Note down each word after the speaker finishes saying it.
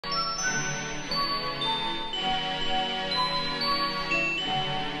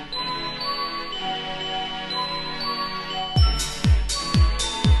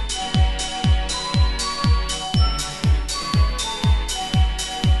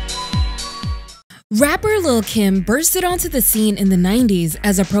Rapper Lil Kim bursted onto the scene in the 90s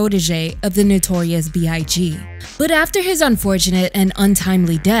as a protege of the notorious B.I.G. But after his unfortunate and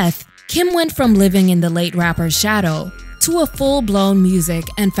untimely death, Kim went from living in the late rapper's shadow to a full-blown music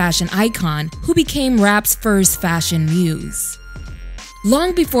and fashion icon who became rap's first fashion muse.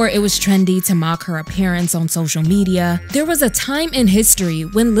 Long before it was trendy to mock her appearance on social media, there was a time in history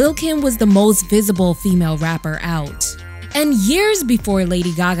when Lil Kim was the most visible female rapper out. And years before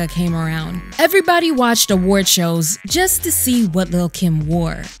Lady Gaga came around, everybody watched award shows just to see what Lil Kim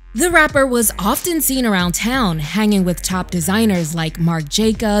wore. The rapper was often seen around town hanging with top designers like Marc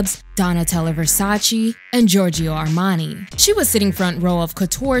Jacobs, Donatella Versace, and Giorgio Armani. She was sitting front row of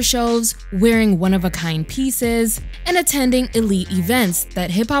couture shows, wearing one-of-a-kind pieces, and attending elite events that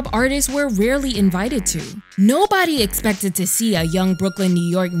hip-hop artists were rarely invited to. Nobody expected to see a young Brooklyn,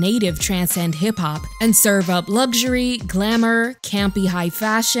 New York native transcend hip-hop and serve up luxury, glamour, campy high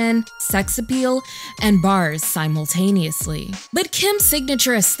fashion, sex appeal, and bars simultaneously. But Kim's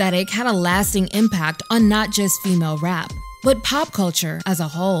signature aesthetic had a lasting impact on not just female rap, but pop culture as a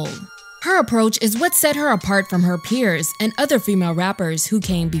whole. Her approach is what set her apart from her peers and other female rappers who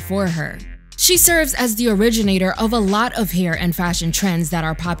came before her. She serves as the originator of a lot of hair and fashion trends that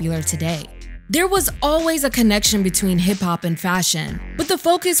are popular today. There was always a connection between hip-hop and fashion, but the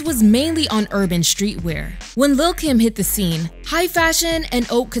focus was mainly on urban streetwear. When Lil Kim hit the scene, high fashion and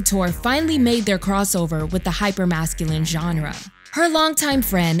haute couture finally made their crossover with the hypermasculine genre. Her longtime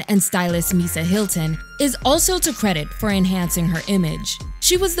friend and stylist Misa Hilton is also to credit for enhancing her image.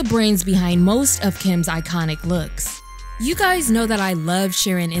 She was the brains behind most of Kim's iconic looks. You guys know that I love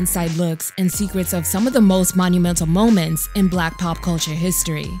sharing inside looks and secrets of some of the most monumental moments in Black pop culture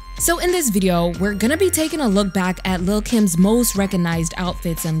history. So in this video, we're gonna be taking a look back at Lil Kim's most recognized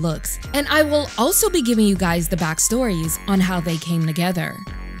outfits and looks, and I will also be giving you guys the backstories on how they came together.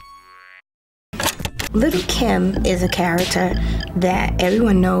 Lil Kim is a character that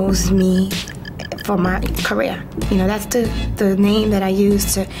everyone knows me for my career. You know, that's the name that I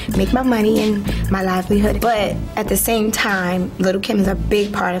use to make my money and my livelihood. But at the same time, Lil Kim is a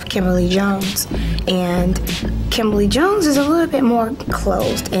big part of Kimberly Jones. And Kimberly Jones is a little bit more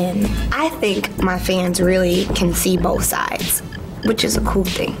closed. And I think my fans really can see both sides, which is a cool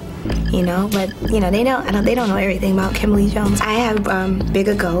thing. You know, but you know they don't know everything about Kimberly Jones. I have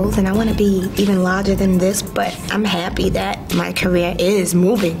bigger goals and I want to be even larger than this, but I'm happy that my career is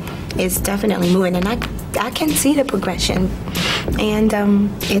moving. It's definitely moving, and I can see the progression, and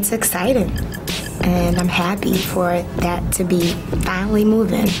it's exciting, and I'm happy for that to be finally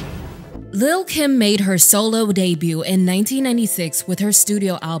moving. Lil Kim made her solo debut in 1996 with her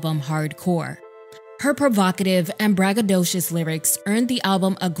studio album Hardcore. Her provocative and braggadocious lyrics earned the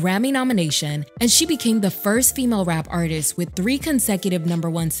album a Grammy nomination, and she became the first female rap artist with 3 consecutive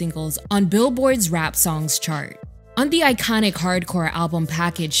 #1 singles on Billboard's Rap Songs chart. On the iconic Hardcore album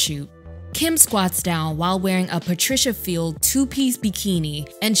package shoot, Kim squats down while wearing a Patricia Field 2-piece bikini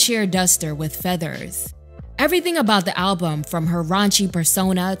and sheer duster with feathers. Everything about the album, from her raunchy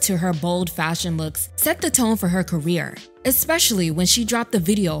persona to her bold fashion looks, set the tone for her career, especially when she dropped the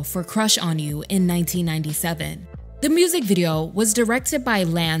video for Crush on You in 1997. The music video was directed by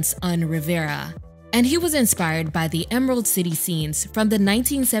Lance Rivera, and he was inspired by the Emerald City scenes from the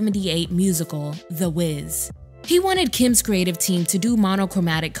 1978 musical The Wiz. He wanted Kim's creative team to do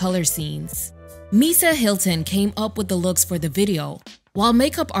monochromatic color scenes. Misa Hilton came up with the looks for the video, while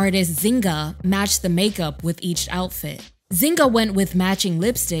makeup artist Zinga matched the makeup with each outfit. Zinga went with matching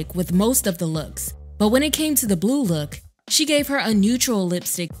lipstick with most of the looks, but when it came to the blue look, she gave her a neutral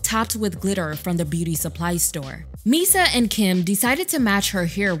lipstick topped with glitter from the beauty supply store. Misa and Kim decided to match her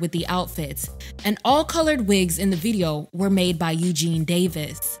hair with the outfits, and all colored wigs in the video were made by Eugene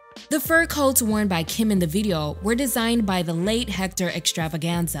Davis. The fur coats worn by Kim in the video were designed by the late Hector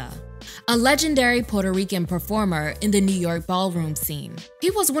Extravaganza, a legendary Puerto Rican performer in the New York ballroom scene.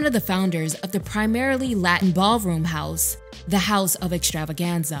 He was one of the founders of the primarily Latin ballroom house, the House of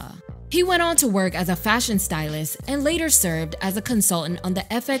Extravaganza. He went on to work as a fashion stylist and later served as a consultant on the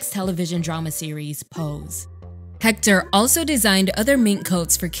FX television drama series Pose. Hector also designed other mink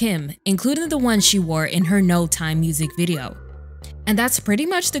coats for Kim, including the one she wore in her No Time music video. And that's pretty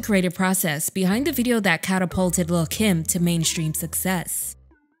much the creative process behind the video that catapulted Lil Kim to mainstream success.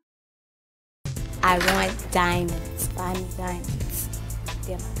 I want diamonds. Buy me diamonds.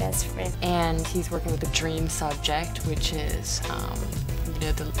 They're my best friend. And he's working with a dream subject, which is,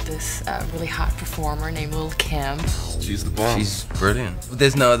 this really hot performer named Lil Kim. She's the bomb. She's brilliant.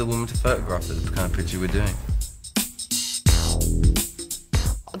 There's no other woman to photograph the kind of picture we're doing.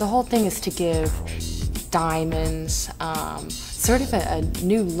 The whole thing is to give diamonds sort of a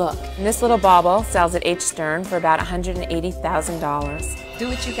new look. And this little bauble sells at H. Stern for about $180,000. Do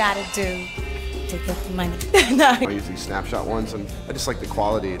what you gotta do to get the money. I use these snapshot ones, and I just like the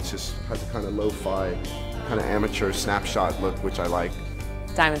quality. It just has a kind of lo-fi, kind of amateur snapshot look, which I like.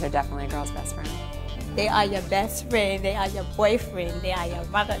 Diamonds are definitely a girl's best friend. They are your best friend, they are your boyfriend, they are your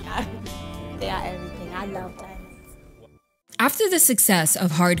mother. They are everything. I love diamonds. After the success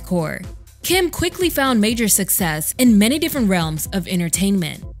of hardcore, Kim quickly found major success in many different realms of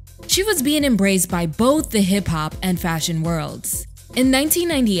entertainment. She was being embraced by both the hip-hop and fashion worlds. In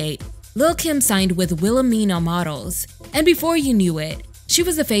 1998, Lil Kim signed with Wilhelmina Models, and before you knew it, she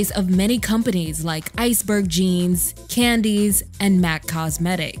was the face of many companies like Iceberg Jeans, Candies, and MAC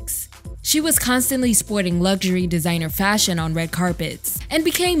Cosmetics. She was constantly sporting luxury designer fashion on red carpets and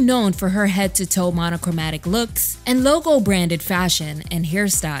became known for her head-to-toe monochromatic looks and logo-branded fashion and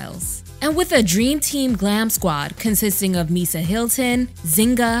hairstyles. And with a dream team glam squad consisting of Misa Hilton,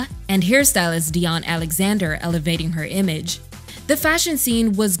 Zynga, and hairstylist Dion Alexander elevating her image, the fashion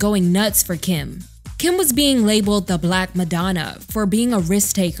scene was going nuts for Kim. Kim was being labeled the Black Madonna for being a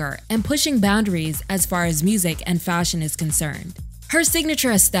risk-taker and pushing boundaries as far as music and fashion is concerned. Her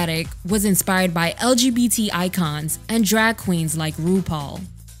signature aesthetic was inspired by LGBT icons and drag queens like RuPaul.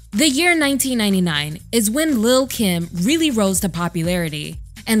 The year 1999 is when Lil Kim really rose to popularity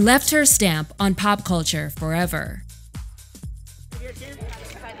and left her stamp on pop culture forever.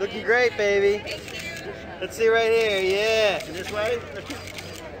 Looking great, baby. Let's see right here, yeah. This way.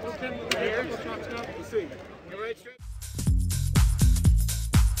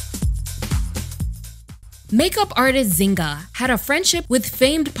 Makeup artist Zynga had a friendship with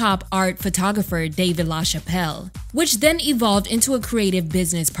famed pop art photographer David LaChapelle, which then evolved into a creative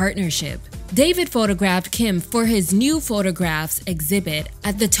business partnership. David photographed Kim for his new photographs exhibit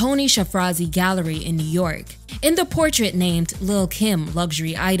at the Tony Shafrazi Gallery in New York. In the portrait named Lil Kim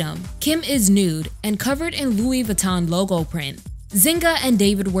Luxury Item, Kim is nude and covered in Louis Vuitton logo print. Zynga and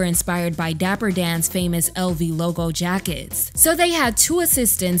David were inspired by Dapper Dan's famous LV logo jackets, so they had two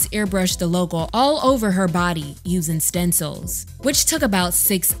assistants airbrush the logo all over her body using stencils, which took about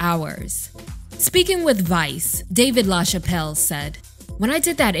 6 hours. Speaking with Vice, David LaChapelle said, "When I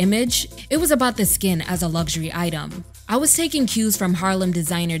did that image, it was about the skin as a luxury item. I was taking cues from Harlem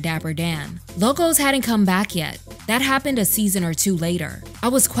designer Dapper Dan. Logos hadn't come back yet. That happened a season or two later. I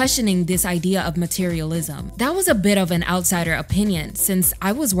was questioning this idea of materialism. That was a bit of an outsider opinion since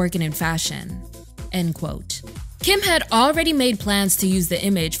I was working in fashion." End quote. Kim had already made plans to use the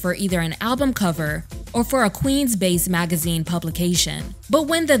image for either an album cover or for a Queens-based magazine publication. But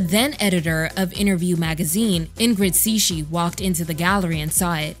when the then editor of Interview magazine, Ingrid Sishi, walked into the gallery and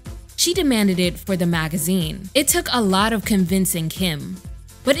saw it, she demanded it for the magazine. It took a lot of convincing Kim.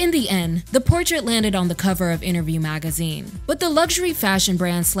 But in the end, the portrait landed on the cover of Interview magazine. But the luxury fashion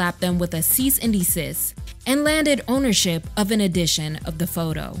brand slapped them with a cease and desist and landed ownership of an edition of the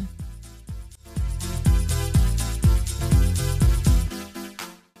photo.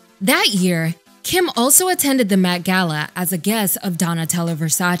 That year, Kim also attended the Met Gala as a guest of Donatella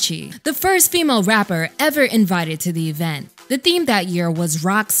Versace, the first female rapper ever invited to the event. The theme that year was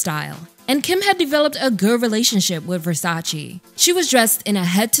rock style, and Kim had developed a good relationship with Versace. She was dressed in a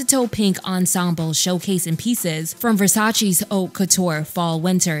head-to-toe pink ensemble showcasing pieces from Versace's Haute Couture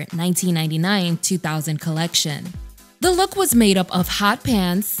Fall-Winter 1999-2000 collection. The look was made up of hot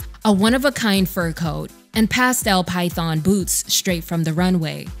pants, a one-of-a-kind fur coat, and pastel python boots straight from the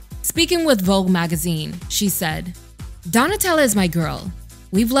runway. Speaking with Vogue magazine, she said, "Donatella is my girl.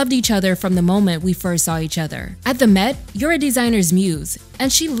 We've loved each other from the moment we first saw each other. At the Met, you're a designer's muse,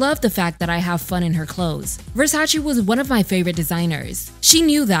 and she loved the fact that I have fun in her clothes. Versace was one of my favorite designers. She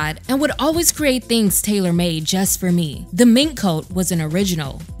knew that and would always create things tailor-made just for me. The mink coat was an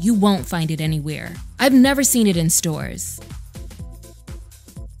original. You won't find it anywhere. I've never seen it in stores."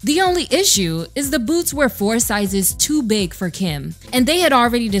 The only issue is the boots were 4 sizes too big for Kim, and they had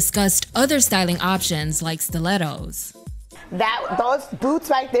already discussed other styling options like stilettos. Those boots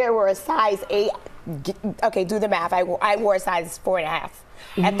right there were a size 8. Okay, do the math. I wore a size 4.5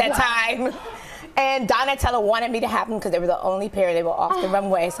 at that time. And Donatella wanted me to have them because they were the only pair they were off the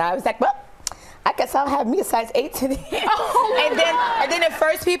runway. So I was like, well, I guess I'll have me a size 8 today. And then the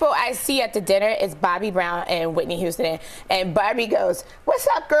first people I see at the dinner is Bobby Brown and Whitney Houston. And Barbie goes, "What's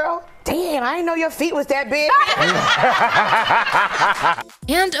up, girl? Damn, I didn't know your feet was that big."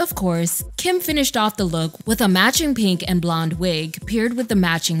 And of course, Kim finished off the look with a matching pink and blonde wig paired with the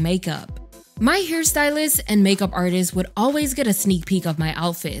matching makeup. My hairstylist and makeup artist would always get a sneak peek of my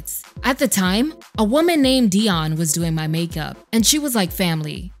outfits. At the time, a woman named Dion was doing my makeup, and she was like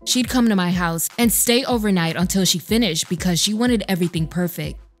family. She'd come to my house and stay overnight until she finished because she wanted everything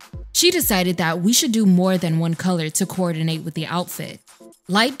perfect. She decided that we should do more than one color to coordinate with the outfit.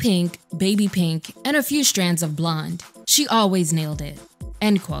 Light pink, baby pink, and a few strands of blonde. She always nailed it."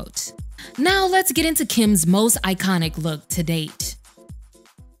 End quote. Now let's get into Kim's most iconic look to date.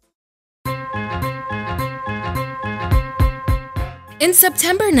 In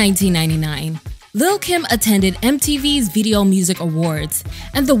September 1999, Lil Kim attended MTV's Video Music Awards,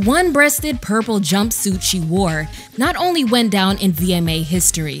 and the one-breasted purple jumpsuit she wore not only went down in VMA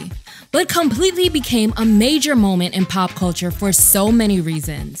history, but completely became a major moment in pop culture for so many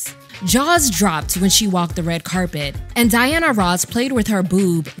reasons. Jaws dropped when she walked the red carpet, and Diana Ross played with her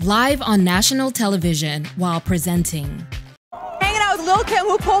boob live on national television while presenting. Hanging out with Lil Kim,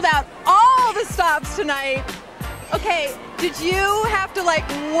 who pulled out all the stops tonight. Okay, did you have to like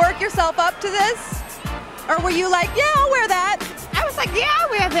work yourself up to this? Or were you like, yeah, I'll wear that? I was like, yeah, I'll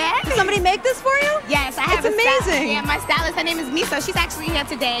wear that. Did somebody make this for you? Yes, I have. It's amazing. Yeah, my stylist, her name is Misa. She's actually here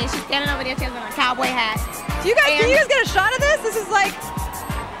today. She's standing over there, she has on a cowboy hat. Can you guys get a shot of this? This is like...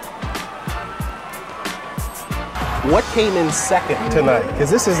 What came in second tonight?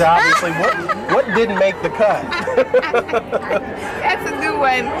 Because this is obviously what didn't make the cut. That's a new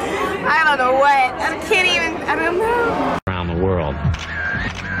one. I don't know what. I don't know. Around the world.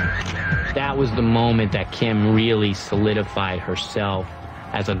 That was the moment that Kim really solidified herself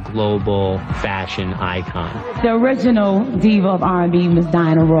as a global fashion icon. The original diva of R&B was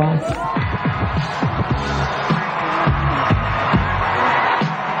Diana Ross.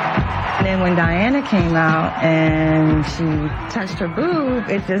 And then when Diana came out and she touched her boob,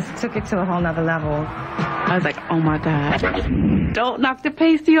 it just took it to a whole nother level. I was like, oh my God. Don't knock the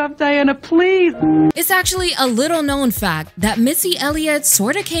pasty off, Diana, please. It's actually a little known fact that Missy Elliott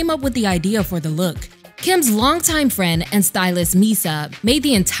sorta came up with the idea for the look. Kim's longtime friend and stylist Misa made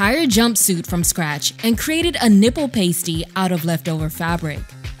the entire jumpsuit from scratch and created a nipple pasty out of leftover fabric.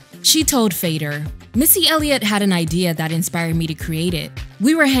 She told Fader, "Missy Elliott had an idea that inspired me to create it.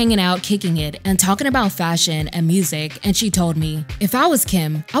 We were hanging out, kicking it, and talking about fashion and music, and she told me, if I was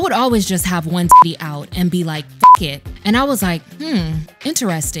Kim, I would always just have one titty out and be like, f it. And I was like,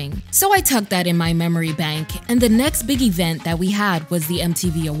 interesting. So I tucked that in my memory bank, and the next big event that we had was the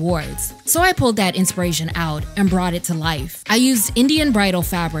MTV Awards. So I pulled that inspiration out and brought it to life. I used Indian bridal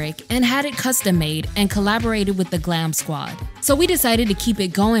fabric and had it custom made and collaborated with the Glam Squad. So we decided to keep it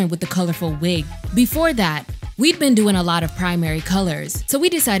going with the colorful wig. Before that, we'd been doing a lot of primary colors, so we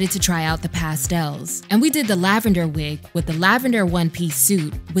decided to try out the pastels. And we did the lavender wig with the lavender one-piece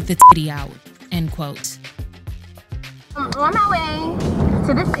suit with the titty out." End quote. I'm on my way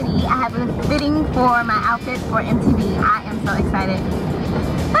to the city. I have a fitting for my outfit for MTV. I am so excited.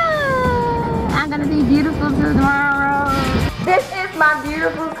 I'm gonna be beautiful tomorrow. This is my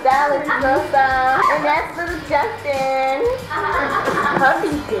beautiful stylist, Rosa, and that's little Justin.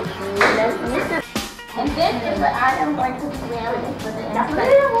 Puppy Sticky. And this is what I am going to be wearing for the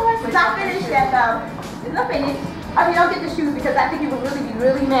MTV. It's not finished yet though. It's not finished. I mean, don't get the shoes because I think you would really be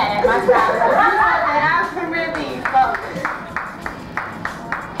really mad at my style. I'm really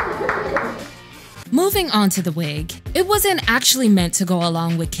Moving on to the wig, it wasn't actually meant to go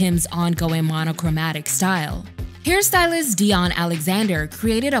along with Kim's ongoing monochromatic style. Hairstylist Dion Alexander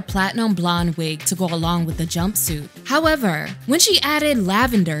created a platinum blonde wig to go along with the jumpsuit. However, when she added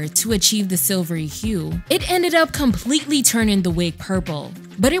lavender to achieve the silvery hue, it ended up completely turning the wig purple.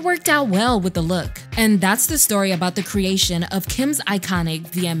 But it worked out well with the look. And that's the story about the creation of Kim's iconic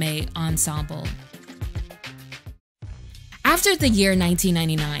VMA ensemble. After the year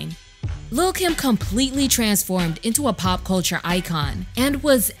 1999, Lil Kim completely transformed into a pop culture icon and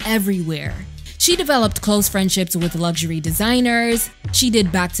was everywhere. She developed close friendships with luxury designers, she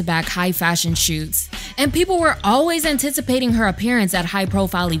did back-to-back high fashion shoots, and people were always anticipating her appearance at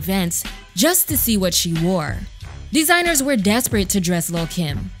high-profile events just to see what she wore. Designers were desperate to dress Lil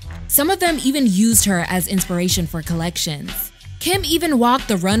Kim. Some of them even used her as inspiration for collections. Kim even walked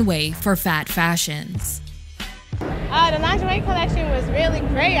the runway for Fat Fashions. The lingerie collection was really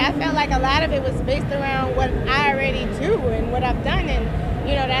great. I felt like a lot of it was based around what I already do and what I've done, and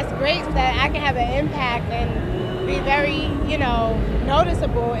you know, that's great that I can have an impact and be very, you know,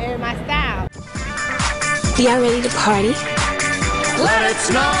 noticeable in my style. Y'all ready to party? Let it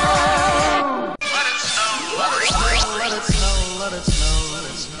snow! Let it snow! Let it snow! Let it snow! Let it snow! Let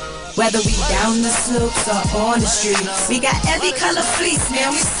it snow! Whether we down the slopes or on the street, we got every color fleece,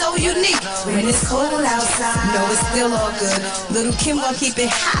 man, we so unique. When it's cold outside, no, it's still all good. Lil Kim gon' keep it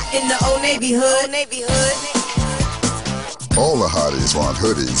hot in the Old Navy hood. All the hotties want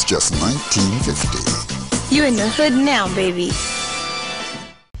hoodies, just $19.50. You in the hood now, baby.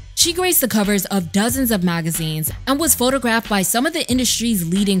 She graced the covers of dozens of magazines and was photographed by some of the industry's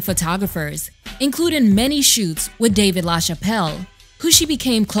leading photographers, including many shoots with David LaChapelle, who she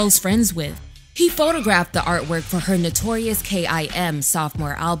became close friends with. He photographed the artwork for her Notorious K.I.M.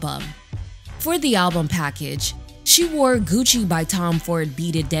 sophomore album. For the album package, she wore Gucci by Tom Ford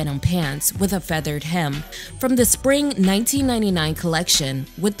beaded denim pants with a feathered hem from the spring 1999 collection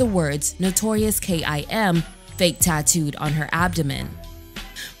with the words Notorious K.I.M. fake tattooed on her abdomen.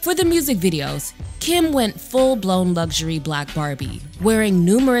 For the music videos, Kim went full-blown luxury black Barbie, wearing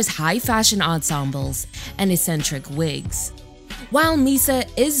numerous high-fashion ensembles and eccentric wigs. While Misa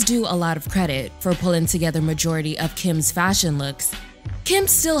is due a lot of credit for pulling together majority of Kim's fashion looks, Kim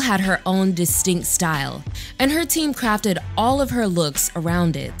still had her own distinct style, and her team crafted all of her looks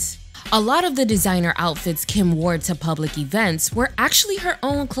around it. A lot of the designer outfits Kim wore to public events were actually her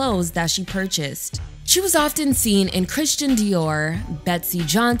own clothes that she purchased. She was often seen in Christian Dior, Betsy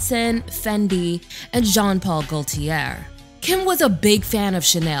Johnson, Fendi, and Jean-Paul Gaultier. Kim was a big fan of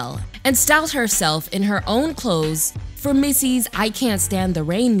Chanel and styled herself in her own clothes for Missy's I Can't Stand the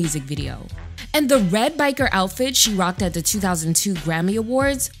Rain music video. And the red biker outfit she rocked at the 2002 Grammy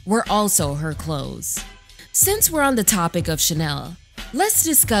Awards were also her clothes. Since we're on the topic of Chanel, let's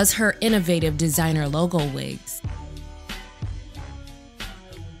discuss her innovative designer logo wigs.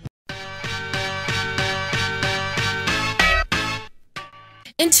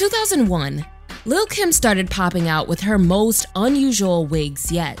 In 2001, Lil Kim started popping out with her most unusual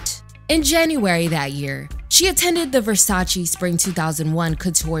wigs yet. In January that year, she attended the Versace Spring 2001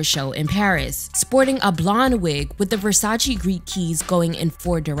 couture show in Paris, sporting a blonde wig with the Versace Greek keys going in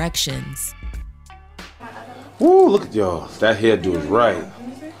 4 directions. Woo, look at y'all. That hairdo is right.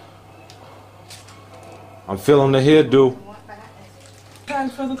 I'm feeling the hairdo.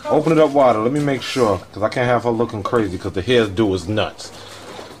 Open it up wider. Let me make sure, because I can't have her looking crazy because the hairdo is nuts.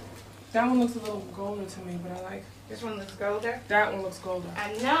 That one looks a little golder to me, but I like. This one looks golder? That one looks golder.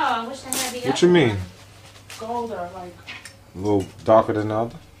 I know. I wish I had the other. What you mean? Golder, like. A little darker than the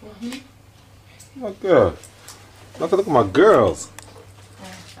other? Look good. Look at my girls.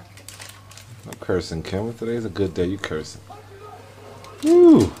 No cursing, Kim. Today's a good day. You cursing.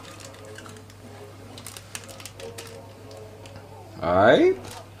 Woo. Alright.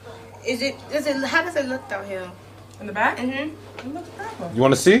 How does it look though, Hill? In the back? Mm-hmm. It looks proper. You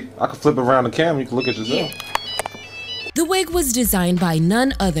want to see? I can flip it around the camera. You can look at yourself. Yeah. The wig was designed by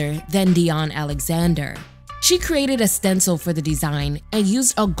none other than Dion Alexander. She created a stencil for the design and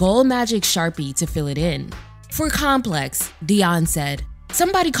used a gold magic Sharpie to fill it in. For Complex, Dion said,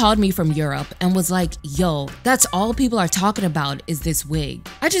 "Somebody called me from Europe and was like, yo, that's all people are talking about is this wig."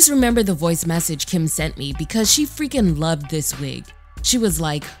 I just remember the voice message Kim sent me because she freaking loved this wig. She was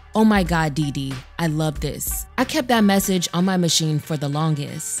like, "Oh my god, Dee, I love this. I kept that message on my machine for the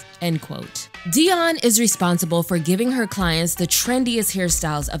longest." End quote. Dion is responsible for giving her clients the trendiest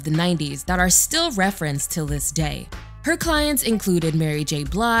hairstyles of the 90s that are still referenced till this day. Her clients included Mary J.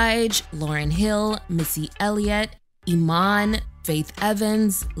 Blige, Lauryn Hill, Missy Elliott, Iman, Faith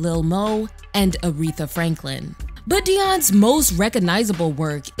Evans, Lil Mo, and Aretha Franklin. But Dion's most recognizable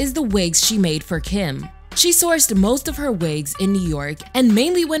work is the wigs she made for Kim. She sourced most of her wigs in New York and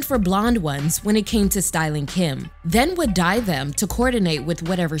mainly went for blonde ones when it came to styling Kim, then would dye them to coordinate with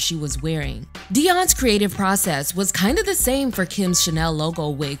whatever she was wearing. Dion's creative process was kind of the same for Kim's Chanel logo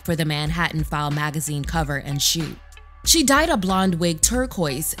wig for the Manhattan File magazine cover and shoot. She dyed a blonde wig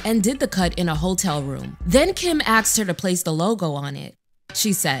turquoise and did the cut in a hotel room. Then Kim asked her to place the logo on it.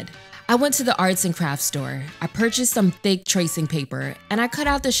 She said, "I went to the arts and crafts store. I purchased some thick tracing paper and I cut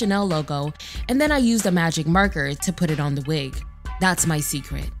out the Chanel logo and then I used a magic marker to put it on the wig. That's my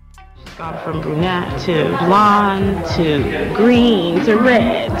secret." Gone from brunette to blonde to green to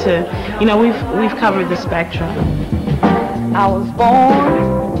red to, we've covered the spectrum. I was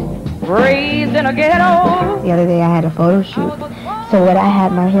born, raised in a ghetto. The other day I had a photo shoot. So what I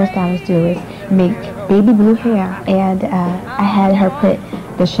had my hairstylist do is make baby blue hair, and I had her put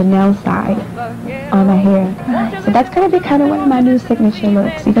the Chanel side on my hair. So that's going to be kind of one of my new signature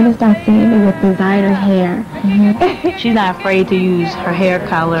looks. You're going to start seeing me with designer hair. She's not afraid to use her hair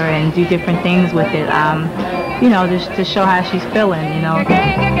color and do different things with it, just to show how she's feeling,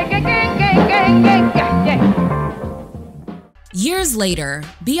 Years later,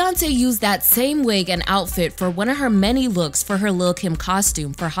 Beyonce used that same wig and outfit for one of her many looks for her Lil Kim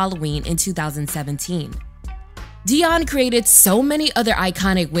costume for Halloween in 2017. Dion created so many other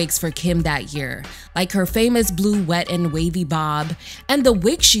iconic wigs for Kim that year, like her famous blue wet and wavy bob and the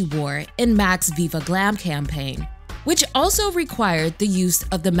wig she wore in MAC's Viva Glam campaign, which also required the use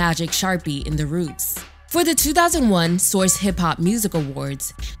of the magic Sharpie in the roots. For the 2001 Source Hip Hop Music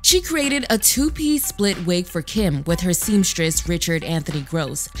Awards, she created a two-piece split wig for Kim with her seamstress Richard Anthony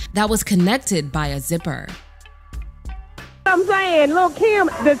Gross that was connected by a zipper. I'm saying, Lil Kim,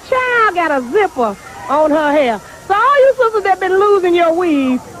 the child got a zipper on her hair. So all you sisters that been losing your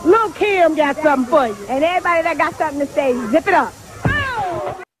weaves, Lil Kim got something for you. And everybody that got something to say, zip it up.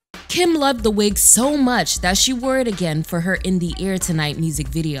 Kim loved the wig so much that she wore it again for her In the Air Tonight music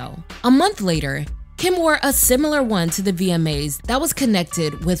video. A month later, Kim wore a similar one to the VMAs that was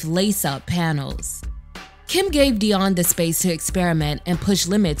connected with lace-up panels. Kim gave Dion the space to experiment and push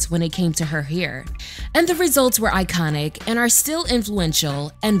limits when it came to her hair, and the results were iconic and are still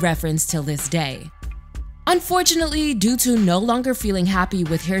influential and referenced till this day. Unfortunately, due to no longer feeling happy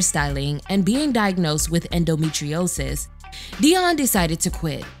with hairstyling and being diagnosed with endometriosis, Dion decided to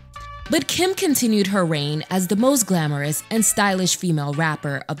quit. But Kim continued her reign as the most glamorous and stylish female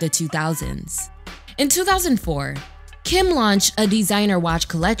rapper of the 2000s. In 2004, Kim launched a designer watch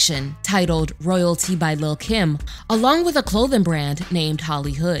collection titled Royalty by Lil Kim, along with a clothing brand named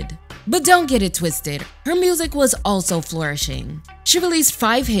Holly Hood. But don't get it twisted, her music was also flourishing. She released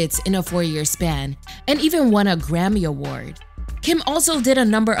 5 hits in a 4-year span and even won a Grammy Award. Kim also did a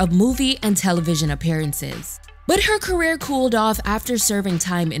number of movie and television appearances. But her career cooled off after serving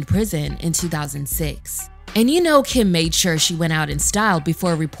time in prison in 2006. And you know Kim made sure she went out in style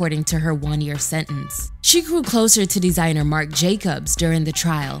before reporting to her 1-year sentence. She grew closer to designer Marc Jacobs during the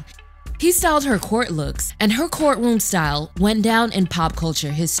trial. He styled her court looks, and her courtroom style went down in pop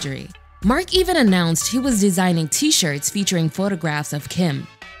culture history. Marc even announced he was designing t-shirts featuring photographs of Kim.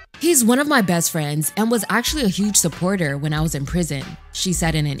 "He's one of my best friends and was actually a huge supporter when I was in prison," she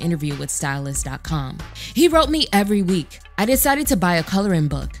said in an interview with Stylist.com. "He wrote me every week. I decided to buy a coloring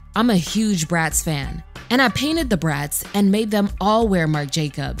book. I'm a huge Bratz fan. And I painted the Bratz and made them all wear Marc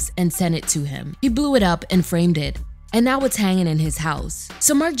Jacobs and sent it to him. He blew it up and framed it, and now it's hanging in his house.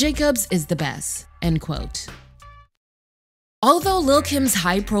 So Marc Jacobs is the best." End quote. Although Lil Kim's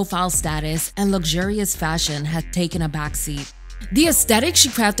high-profile status and luxurious fashion had taken a backseat, the aesthetic she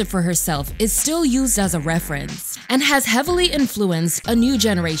crafted for herself is still used as a reference and has heavily influenced a new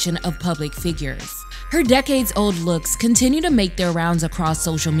generation of public figures. Her decades-old looks continue to make their rounds across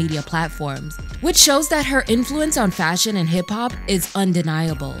social media platforms, which shows that her influence on fashion and hip-hop is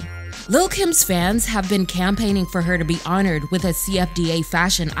undeniable. Lil Kim's fans have been campaigning for her to be honored with a CFDA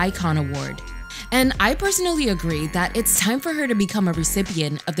Fashion Icon Award, and I personally agree that it's time for her to become a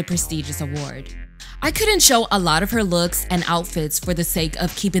recipient of the prestigious award. I couldn't show a lot of her looks and outfits for the sake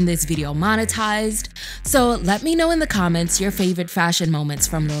of keeping this video monetized, so let me know in the comments your favorite fashion moments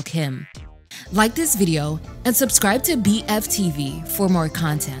from Lil Kim. Like this video and subscribe to BFTV for more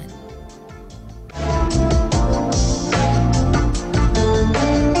content.